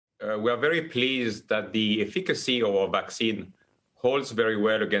We are very pleased that the efficacy of our vaccine holds very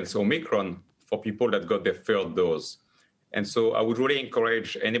well against Omicron for people that got their third dose. And so I would really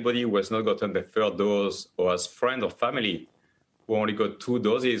encourage anybody who has not gotten the third dose or has friend or family who only got 2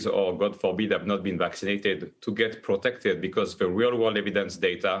 doses or, God forbid, have not been vaccinated to get protected, because the real-world evidence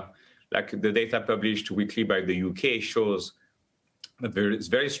data, like the data published weekly by the UK, shows that there is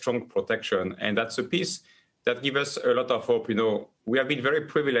very strong protection. And that's a piece that gives us a lot of hope. You know, we have been very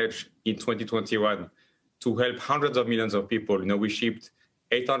privileged in 2021 to help hundreds of millions of people. You know, we shipped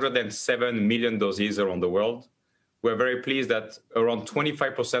 807 million doses around the world. We're very pleased that around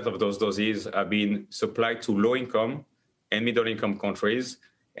 25% of those doses have been supplied to low-income and middle-income countries.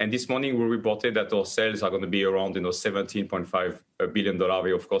 And this morning we reported that our sales are going to be around, $17.5 billion.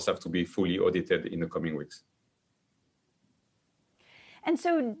 We, of course, have to be fully audited in the coming weeks. And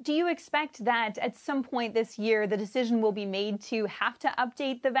so do you expect that at some point this year, the decision will be made to have to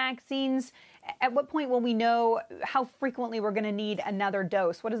update the vaccines? At what point will we know how frequently we're going to need another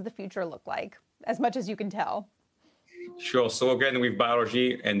dose? What does the future look like, as much as you can tell? Sure. So again, with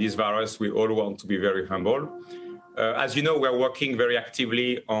biology and this virus, we all want to be very humble. As you know, we're working very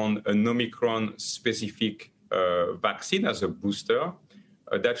actively on an Omicron-specific vaccine as a booster.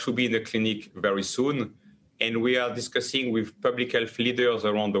 That should be in the clinic very soon. And we are discussing with public health leaders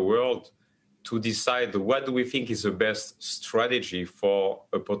around the world to decide what do we think is the best strategy for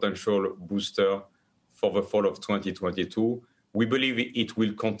a potential booster for the fall of 2022. We believe it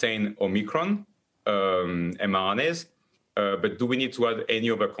will contain Omicron mRNAs, but do we need to add any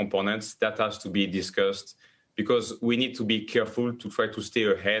other components? That has to be discussed, because we need to be careful to try to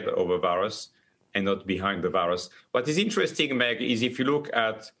stay ahead of the virus and not behind the virus. What is interesting, Meg, is if you look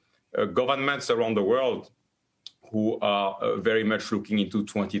at governments around the world who are very much looking into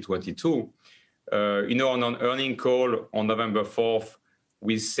 2022, on an earnings call on November 4th,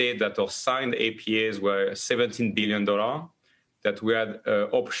 we said that our signed APAs were $17 billion, that we had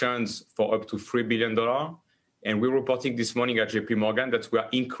options for up to $3 billion. And we're reporting this morning at JP Morgan that we are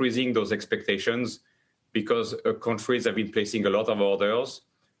increasing those expectations because countries have been placing a lot of orders.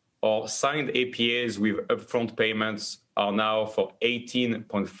 Our signed APAs with upfront payments are now for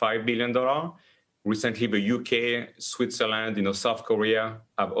 $18.5 billion. Recently, the UK, Switzerland, South Korea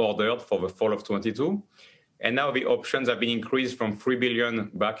have ordered for the fall of 22. And now the options have been increased from $3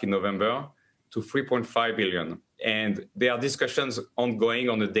 billion back in November to $3.5 billion. And there are discussions ongoing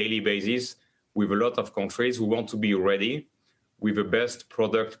on a daily basis with a lot of countries who want to be ready with the best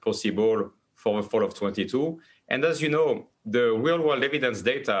product possible for the fall of 22. And as you know, the real-world evidence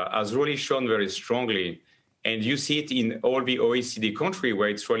data has really shown very strongly, and you see it in all the OECD countries where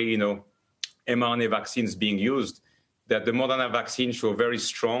it's really, mRNA vaccines being used, that the Moderna vaccine show very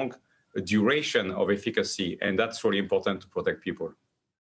strong duration of efficacy, and that's really important to protect people.